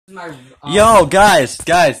Yo, guys.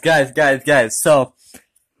 So,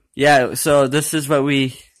 yeah, so this is what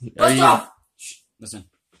we... Listen.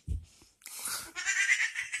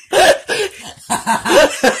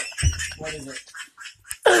 What is it?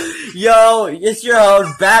 Yo, it's your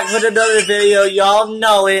host, back with another video. Y'all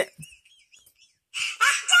know it.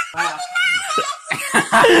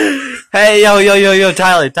 Hey, yo,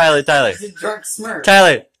 Tyler. It's a drunk smirk.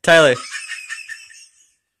 Tyler.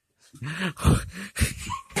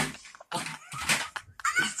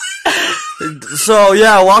 So,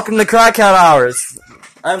 yeah, welcome to Crackhead Hours.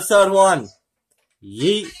 Episode 1.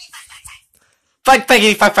 Yeet. Fuck.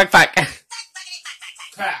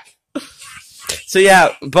 Crack. So,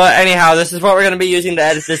 yeah, but anyhow, this is what we're gonna be using to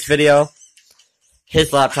edit this video.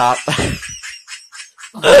 His laptop.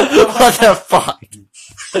 What the fuck?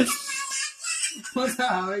 What the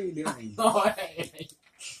hell are you doing?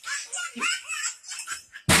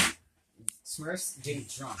 Smurfs getting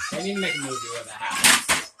drunk. They need to make a movie where that happens.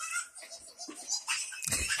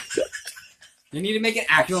 They need to make an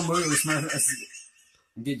actual movie where Smurfs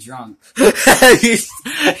get drunk.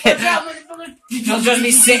 You'll just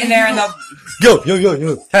be sitting there in the... Yo.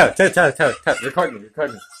 Tell. Record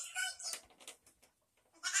me.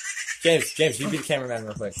 James, you be the cameraman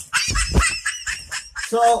real quick.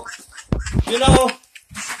 So, you know,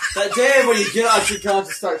 that day when you get out your gun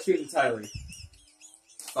to start shooting Tyler.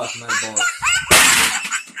 Fuck my balls.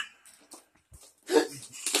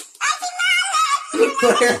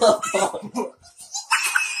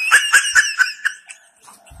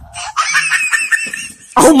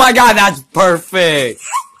 Oh my god, that's perfect!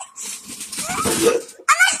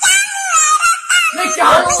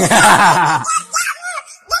 McDonald's!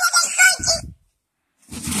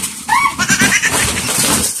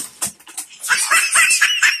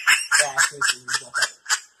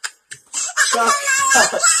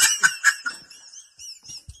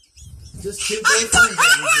 Just two boyfriends,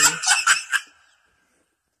 baby.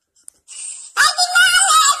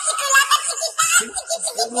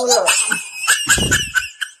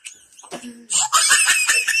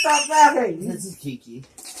 Stop laughing! This is Kiki.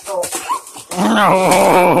 Oh.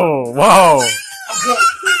 Whoa!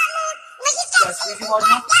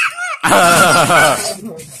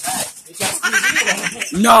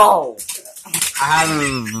 Okay. No! I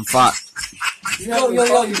haven't fuck. Yo, you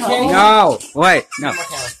can't. No! Wait, no.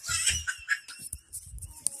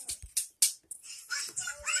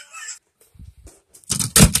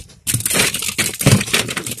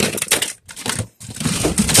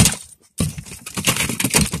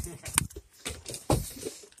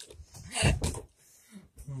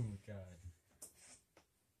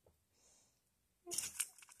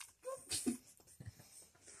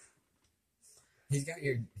 He's got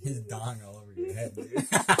his dong all over your head, dude.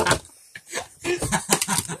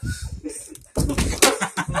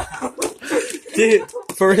 Dude,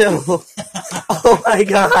 for real. Oh my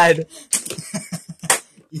god.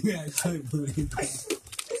 You actually believe that?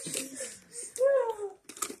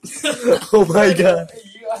 Oh my god.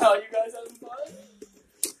 You guys having fun?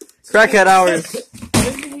 Crackhead Hours.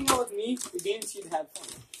 If you hang out with me, the game's here to have fun.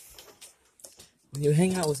 When you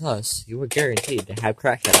hang out with us, you are guaranteed to have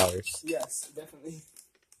Crackhead Hours. Yes, definitely.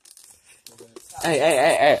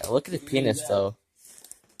 Hey, look at his penis, though.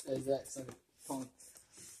 Is that some phone?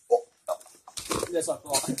 That's my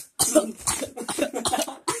fault.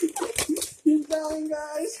 He's bowing,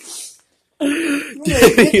 guys.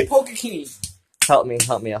 Get the poker king. Help me up.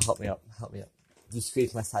 You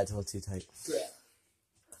squeeze my sides a little too tight.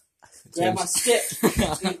 Grab my stick.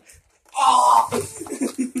 Oh!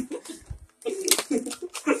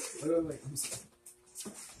 Wait. I'm sorry.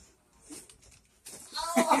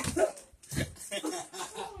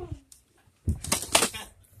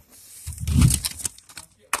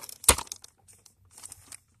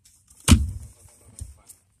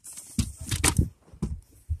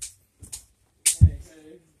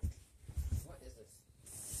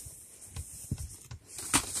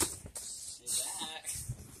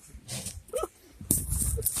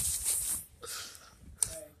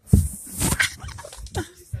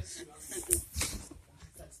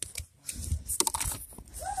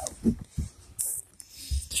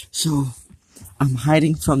 So, I'm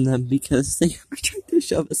hiding from them because they are trying to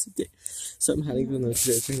shove a stick. So I'm hiding from them because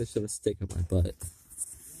they're trying to shove a stick up my butt.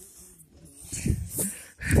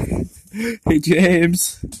 Hey,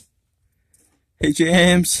 James.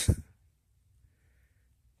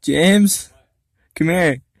 James, come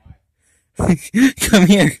here. Come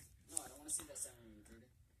here.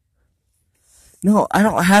 No, I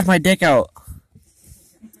don't have my dick out.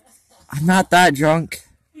 I'm not that drunk.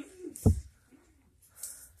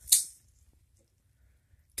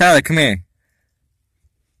 Tyler, come here.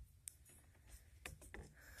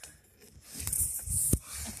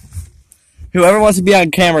 Whoever wants to be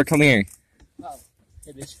on camera, come here. Oh,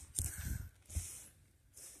 hey, bitch.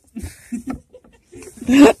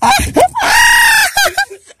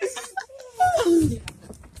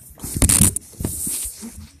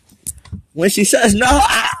 When she says no,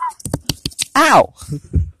 ow!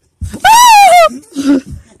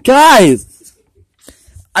 Guys!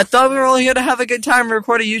 I thought we were only here to have a good time and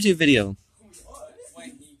record a YouTube video.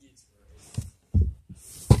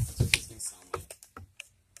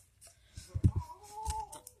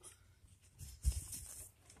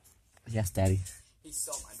 Yes, Daddy. He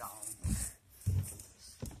stole my dog.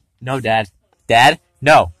 No, Dad. Dad?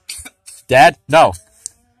 No. Dad? No.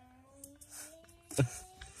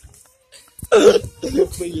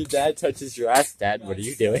 When your dad touches your ass, Dad, what are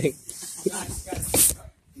you doing?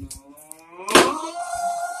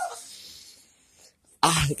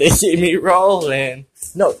 They see me rolling.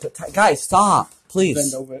 No, guys, stop. Please.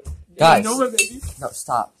 Bend over. Guys. Bend over, baby. No,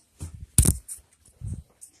 stop.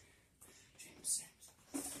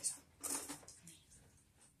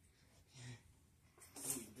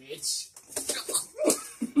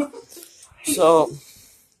 So,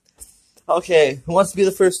 okay, who wants to be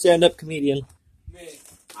the first stand-up comedian? Me.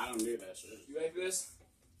 I don't do that shit. You ready for this?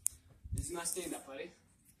 This is my stand-up, buddy.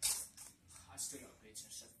 I stand up, bitch.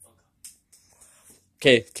 Shut the fuck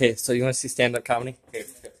up. Okay, so you want to see stand-up comedy? Here.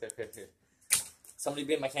 Somebody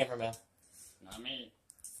be my cameraman. Not me.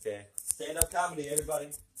 Okay. Stand-up comedy, everybody.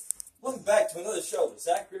 Welcome back to another show with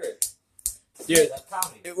Zach Ritter. Dude, Stand-up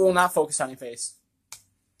comedy. it will not focus on your face.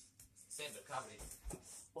 Stand-up comedy.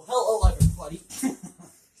 Well, hello, everybody.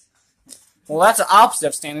 Well, that's the opposite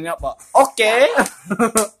of standing up, but okay.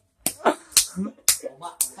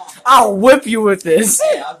 I'll whip you with this.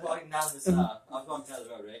 Hey, I was walking down this, I was walking down the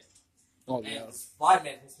road, right? Oh, And yeah. this blind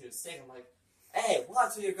man hits me with a stick. I'm like, hey,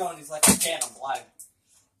 watch where you're going. He's like, I can't, I'm blind.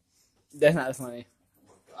 That's not funny.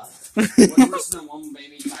 Oh, God. One person and one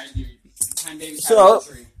baby tied to 10 babies tied So, to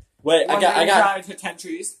a tree. Wait, I got. Tied to 10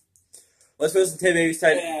 trees. Let's suppose 10 babies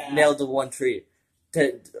tied, Yeah. nailed to one tree.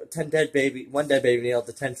 10 dead baby, one dead baby nailed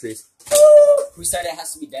to 10 trees. Who said it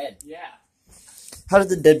has to be dead? Yeah. How did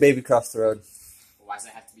the dead baby cross the road? Well, why does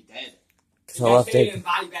it have to be dead? Because I left baby it. and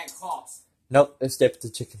body bag cross. Nope, they stepped the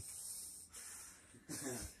chicken.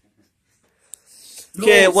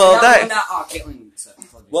 Okay, well that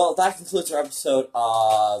concludes our episode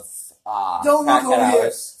of Don't look Crackhead over here.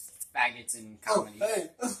 Hours. Faggots in comedy.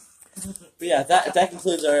 But yeah, that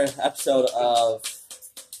concludes our episode of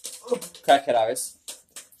Crackhead Hours.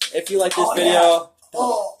 If you like this video,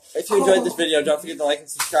 if you enjoyed this video, don't forget to like and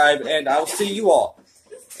subscribe, and I will see you all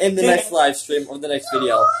in the next live stream or the next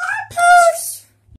video.